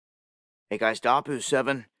Hey guys,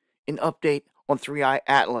 Dabu7, an update on 3i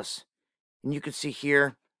Atlas. And you can see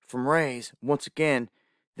here from rays, once again,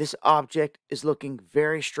 this object is looking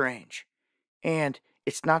very strange. And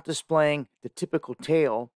it's not displaying the typical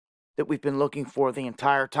tail that we've been looking for the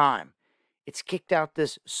entire time. It's kicked out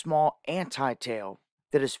this small anti-tail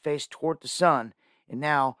that is faced toward the sun, and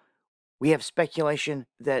now we have speculation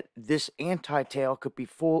that this anti-tail could be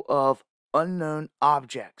full of unknown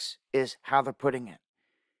objects, is how they're putting it.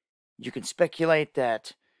 You can speculate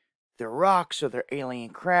that they're rocks or they're alien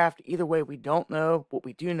craft. Either way, we don't know. What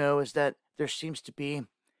we do know is that there seems to be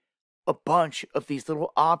a bunch of these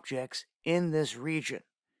little objects in this region,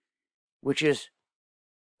 which is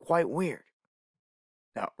quite weird.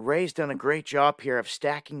 Now, Ray's done a great job here of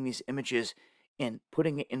stacking these images and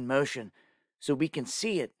putting it in motion so we can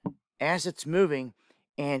see it as it's moving,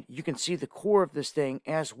 and you can see the core of this thing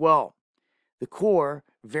as well. The core,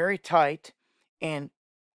 very tight, and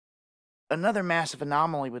another massive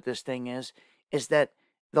anomaly with this thing is that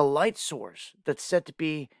the light source that's said to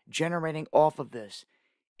be generating off of this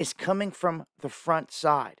is coming from the front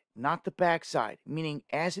side, not the back side, meaning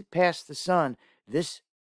as it passed the sun, this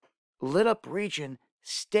lit up region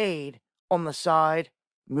stayed on the side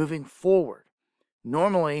moving forward.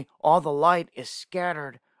 Normally, all the light is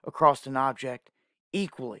scattered across an object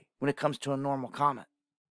equally when it comes to a normal comet.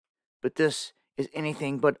 But this is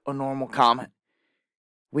anything but a normal comet.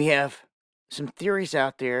 We have some theories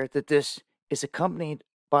out there that this is accompanied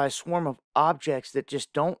by a swarm of objects that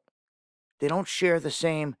just don't share the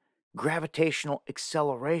same gravitational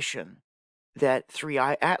acceleration that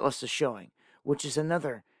 3i Atlas is showing, which is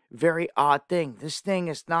another very odd thing. This thing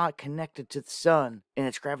is not connected to the sun in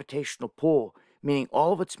its gravitational pull, meaning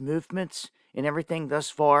all of its movements and everything thus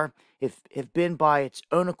far have been by its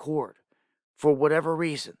own accord for whatever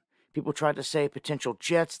reason. People tried to say potential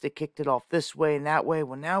jets that kicked it off this way and that way.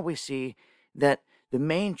 Well, now we see that the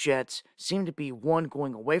main jets seem to be one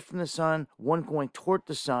going away from the sun, one going toward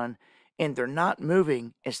the sun, and they're not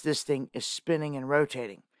moving as this thing is spinning and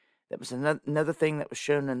rotating. That was another thing that was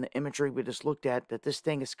shown in the imagery we just looked at, that this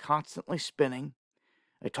thing is constantly spinning.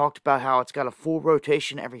 I talked about how it's got a full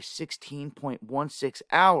rotation every 16.16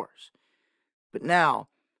 hours. But now,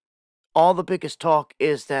 all the biggest talk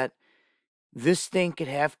is that this thing could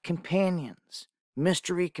have companions,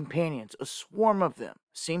 mystery companions. A swarm of them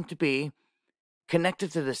seem to be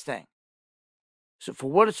connected to this thing. So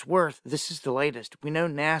for what it's worth, this is the latest. We know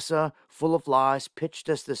NASA, full of lies, pitched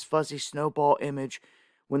us this fuzzy snowball image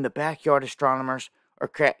when the backyard astronomers are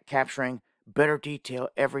capturing better detail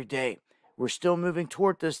every day. We're still moving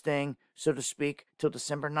toward this thing, so to speak, till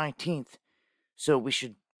December 19th. So we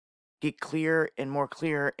should get clearer and more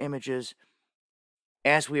clear images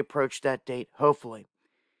as we approach that date, hopefully.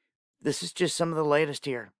 This is just some of the latest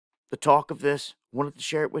here. The talk of this, wanted to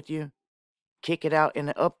share it with you. Kick it out in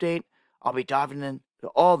an update. I'll be diving into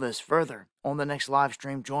all this further on the next live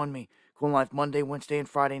stream. Join me. Going live Monday, Wednesday, and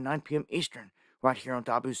Friday, 9 p.m. Eastern, right here on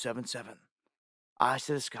Dabu77. Eyes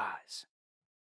to the skies.